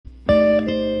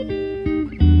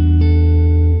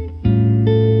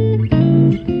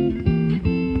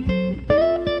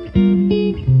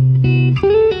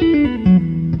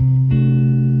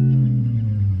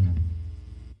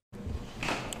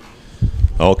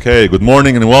Okay, good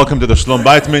morning and welcome to the Shalom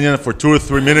Bait Minyan. For 2 or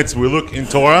 3 minutes we look in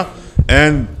Torah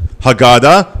and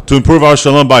Haggadah to improve our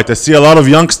Shalom Bait. I see a lot of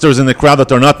youngsters in the crowd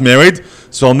that are not married,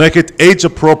 so I'll make it age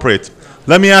appropriate.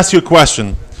 Let me ask you a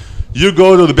question. You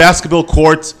go to the basketball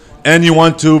court and you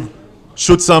want to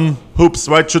shoot some hoops,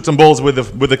 right? Shoot some balls with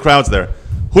the crowds there.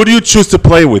 Who do you choose to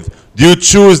play with? Do you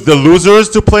choose the losers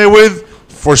to play with?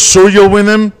 For sure you'll win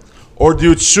them? Or do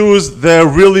you choose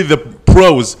the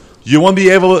pros? You won't be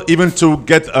able even to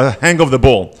get a hang of the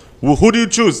ball. Who do you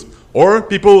choose? Or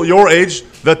people your age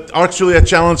that are actually a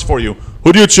challenge for you.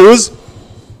 Who do you choose?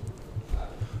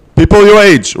 People your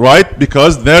age, right?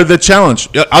 Because they're the challenge.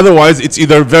 Otherwise, it's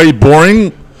either very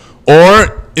boring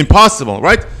or impossible,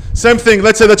 right? Same thing,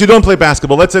 let's say that you don't play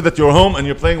basketball. Let's say that you're home and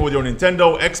you're playing with your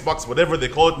Nintendo, Xbox, whatever they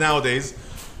call it nowadays.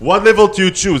 What level do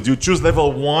you choose? Do you choose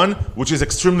level 1, which is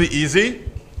extremely easy?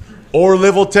 Or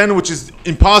level 10, which is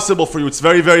impossible for you, it's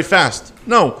very, very fast?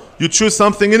 No, you choose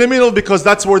something in the middle because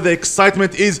that's where the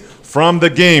excitement is from the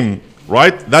game,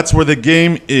 right? That's where the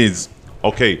game is.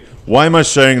 Okay, why am I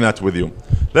sharing that with you?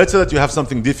 Let's say that you have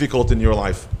something difficult in your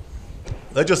life.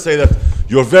 Let's just say that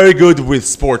you're very good with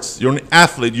sports. You're an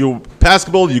athlete. You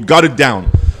basketball, you got it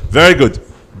down. Very good.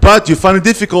 But you find it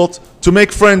difficult to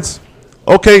make friends.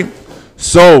 Okay,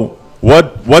 so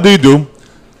what do?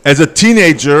 As a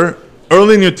teenager,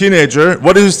 early in your teenager,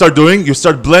 what do you start doing? You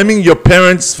start blaming your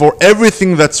parents for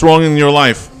everything that's wrong in your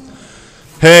life.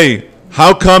 Hey,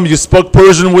 how come you spoke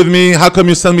Persian with me? How come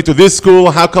you sent me to this school?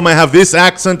 How come I have this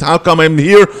accent? How come I'm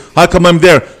here? How come I'm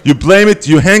there? You blame it,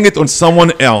 you hang it on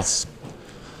someone else.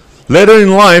 Later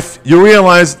in life, you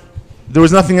realize there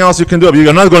is nothing else you can do.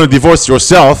 You're not going to divorce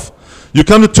yourself. You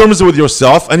come to terms with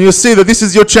yourself and you see that this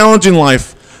is your challenge in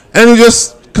life. And you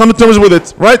just come to terms with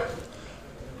it, right?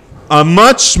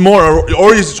 Much more,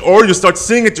 or you start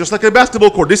seeing it just like a basketball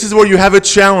court. This is where you have a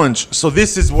challenge. So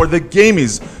this is where the game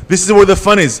is. This is where the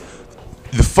fun is.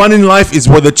 The fun in life is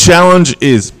where the challenge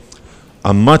is.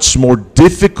 A much more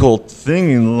difficult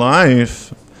thing in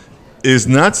life is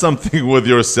not something with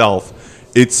yourself.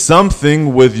 It's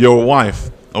something with your wife.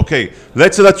 Okay,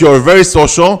 let's say that you're very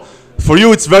social. For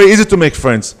you, it's very easy to make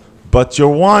friends. But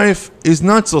your wife is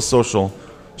not so social.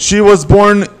 She's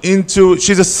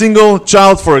a single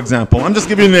child, for example. I'm just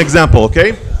giving you an example,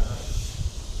 okay?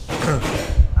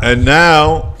 And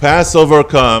now, Passover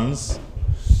comes,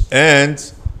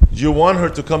 and you want her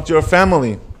to come to your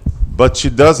family, but she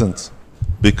doesn't,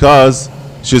 because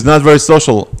she's not very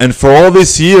social. And for all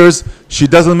these years, she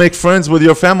doesn't make friends with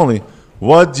your family.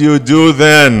 What do you do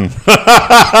then?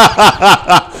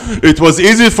 It was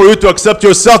easy for you to accept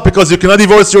yourself because you cannot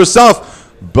divorce yourself.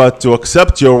 But to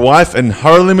accept your wife and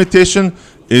her limitation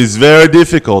is very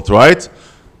difficult, right?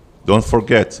 Don't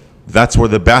forget, that's where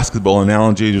the basketball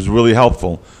analogy is really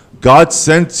helpful. God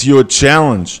sent you a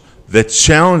challenge. The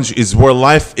challenge is where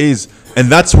life is.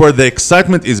 And that's where the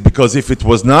excitement is, because if it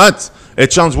was not a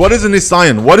challenge, what is an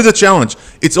Nisayan? What is a challenge?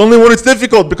 It's only when it's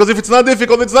difficult, because if it's not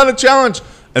difficult, it's not a challenge.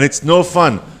 And it's no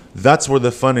fun. That's where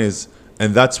the fun is.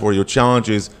 And that's where your challenge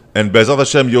is. And Be'ezrat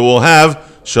Hashem, you will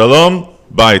have Shalom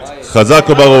Bait. Chazak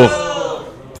u'baruch.